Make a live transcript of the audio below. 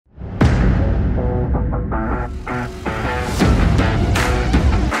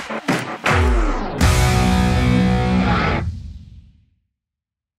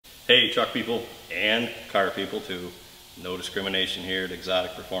Hey truck people and car people too, no discrimination here at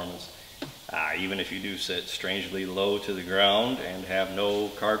Xotic Performance. Even if you do sit strangely low to the ground and have no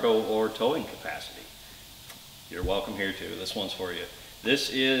cargo or towing capacity, you're welcome here too. This one's for you. This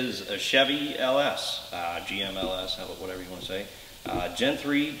is a Chevy LS, GM LS, whatever you want to say. Gen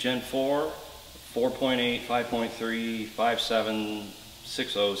 3, Gen 4, 4.8, 5.3, 5.7,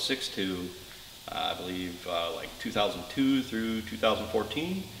 6.0, 6.2, I believe like 2002 through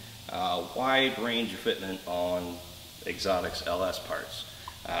 2014. Wide range of fitment on Xotic's LS parts.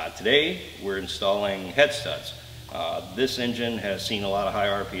 Today we're installing head studs. This engine has seen a lot of high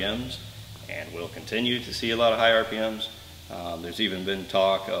RPMs and will continue to see a lot of high RPMs. There's even been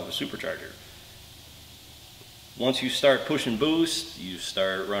talk of a supercharger. Once you start pushing boost, you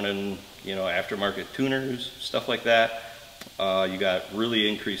start running, aftermarket tuners, stuff like that. You got really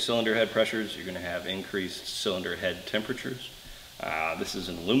increased cylinder head pressures. You're going to have increased cylinder head temperatures. This is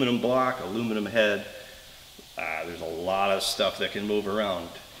an aluminum block, aluminum head. There's a lot of stuff that can move around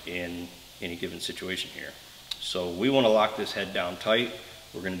in any given situation here. So we want to lock this head down tight.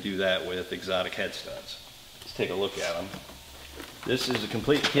 We're going to do that with Xotic head studs. Let's take a look at them. This is a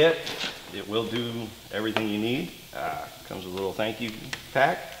complete kit. It will do everything you need. Comes with a little thank you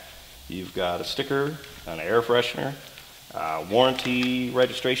pack. You've got a sticker, an air freshener, warranty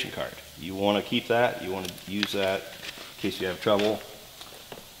registration card. You want to keep that. You want to use that in case you have trouble.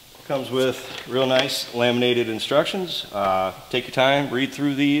 Comes with real nice laminated instructions. Take your time, read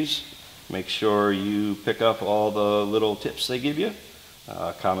through these. Make sure you pick up all the little tips they give you.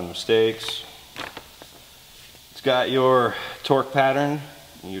 Common mistakes. It's got your torque pattern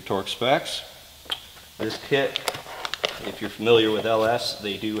and your torque specs. This kit, if you're familiar with LS,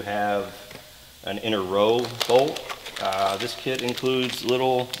 they do have an inner row bolt. This kit includes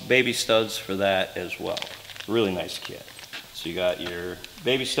little baby studs for that as well. Really nice kit. So you got your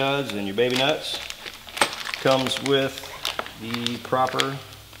baby studs and your baby nuts. Comes with the proper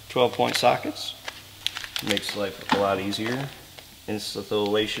 12-point sockets. Makes life a lot easier.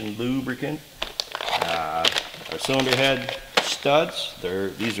 Installation lubricant. Our cylinder head studs.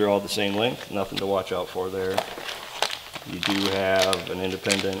 These are all the same length. Nothing to watch out for there. You do have an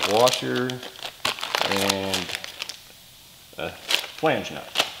independent washer and a flange nut.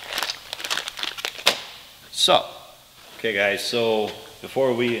 So, okay guys, so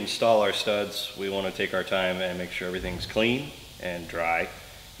before we install our studs, we want to take our time and make sure everything's clean and dry.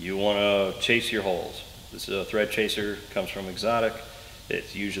 You want to chase your holes. This is a thread chaser, comes from Xotic.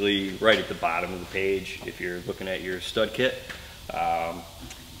 It's usually right at the bottom of the page if you're looking at your stud kit.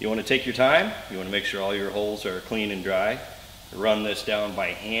 You want to take your time. You want to make sure all your holes are clean and dry. Run this down by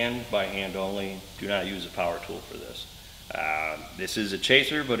hand only. Do not use a power tool for this. This is a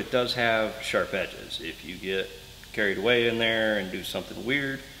chaser, but it does have sharp edges. If you get carried away in there and do something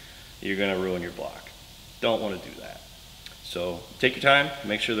weird, you're going to ruin your block. Don't want to do that. So take your time,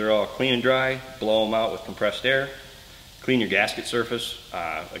 make sure they're all clean and dry, blow them out with compressed air. Clean your gasket surface.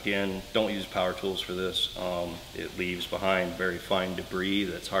 Again, don't use power tools for this. It leaves behind very fine debris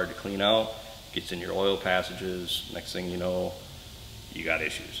that's hard to clean out. Gets in your oil passages. Next thing you know, you got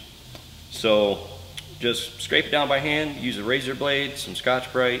issues. So just scrape it down by hand. Use a razor blade, some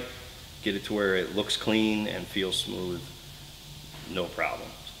Scotch-Brite. Get it to where it looks clean and feels smooth. No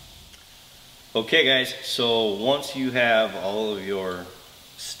problems. Okay guys, so once you have all of your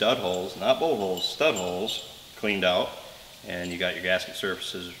stud holes, not bolt holes, stud holes, cleaned out, and you got your gasket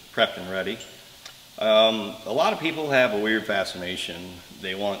surfaces prepped and ready. A lot of people have a weird fascination.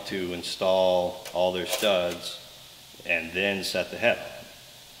 They want to install all their studs and then set the head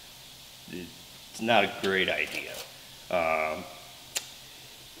on. It's not a great idea.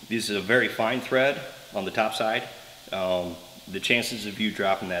 This is a very fine thread on the top side. The chances of you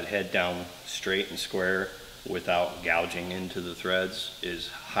dropping that head down straight and square without gouging into the threads is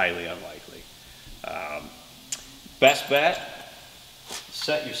highly unlikely. Best bet,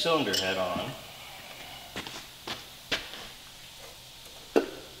 set your cylinder head on. If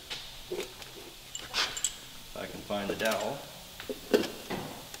I can find the dowel. Right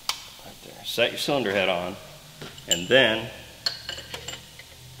there. Set your cylinder head on, and then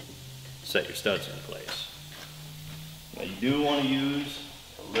set your studs in place. Now you do want to use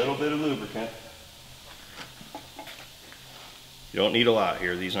a little bit of lubricant. You don't need a lot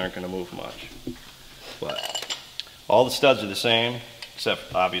here. These aren't going to move much. But all the studs are the same,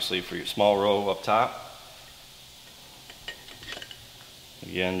 except obviously for your small row up top.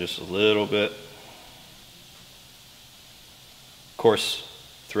 Again, just a little bit. Coarse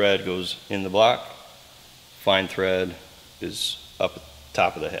thread goes in the block. Fine thread is up at the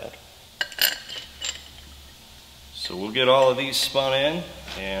top of the head. So we'll get all of these spun in.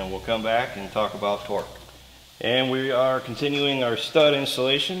 and we'll come back and talk about torque. And we are continuing our stud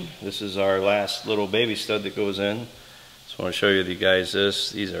installation. This is our last little baby stud that goes in. Just want to show you guys this.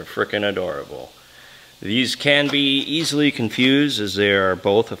 These are freaking adorable. These can be easily confused as they are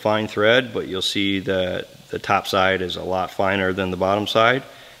both a fine thread, but you'll see that the top side is a lot finer than the bottom side,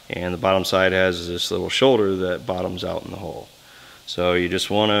 and the bottom side has this little shoulder that bottoms out in the hole. So you just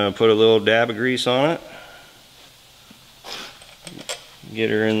want to put a little dab of grease on it, get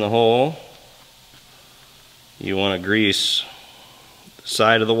her in the hole. You want to grease the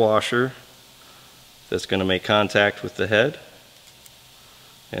side of the washer that's going to make contact with the head,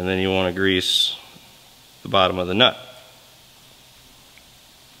 and then you want to grease the bottom of the nut.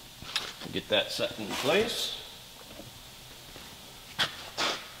 Get that set in place.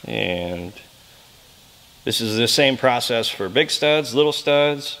 And this is the same process for big studs, little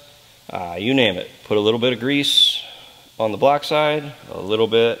studs, you name it. Put a little bit of grease on the block side, a little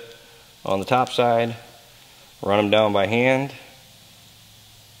bit on the top side, run them down by hand.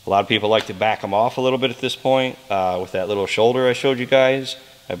 A lot of people like to back them off a little bit at this point with that little shoulder I showed you guys.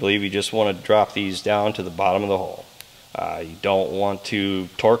 I believe you just want to drop these down to the bottom of the hole. You don't want to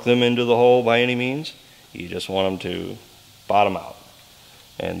torque them into the hole by any means. You just want them to bottom out.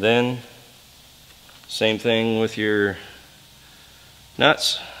 And then, same thing with your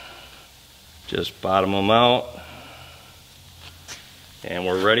nuts. Just bottom them out. And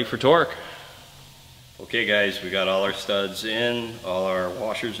we're ready for torque. Okay guys, we got all our studs in, all our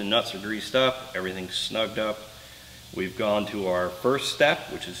washers and nuts are greased up, everything's snugged up. We've gone to our first step,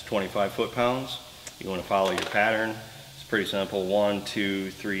 which is 25 foot-pounds. You want to follow your pattern. It's pretty simple. 1,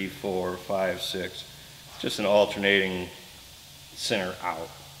 2, 3, 4, 5, 6. Just an alternating center out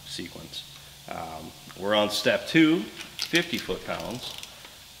sequence. We're on step 2, 50 foot-pounds.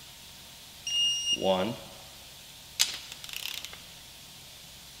 1,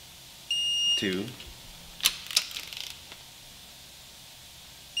 2,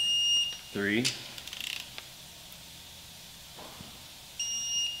 3,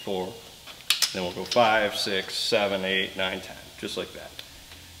 4, then we'll go 5, 6, 7, 8, 9, 10, just like that.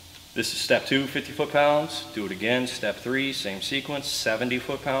 This is step 2, 50 foot-pounds. Do it again, step 3, same sequence, 70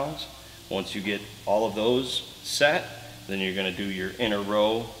 foot-pounds. Once you get all of those set, then you're going to do your inner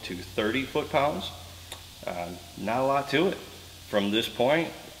row to 30 foot-pounds. Not a lot to it. From this point,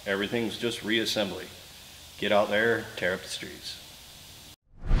 everything's just reassembly. Get out there, tear up the streets.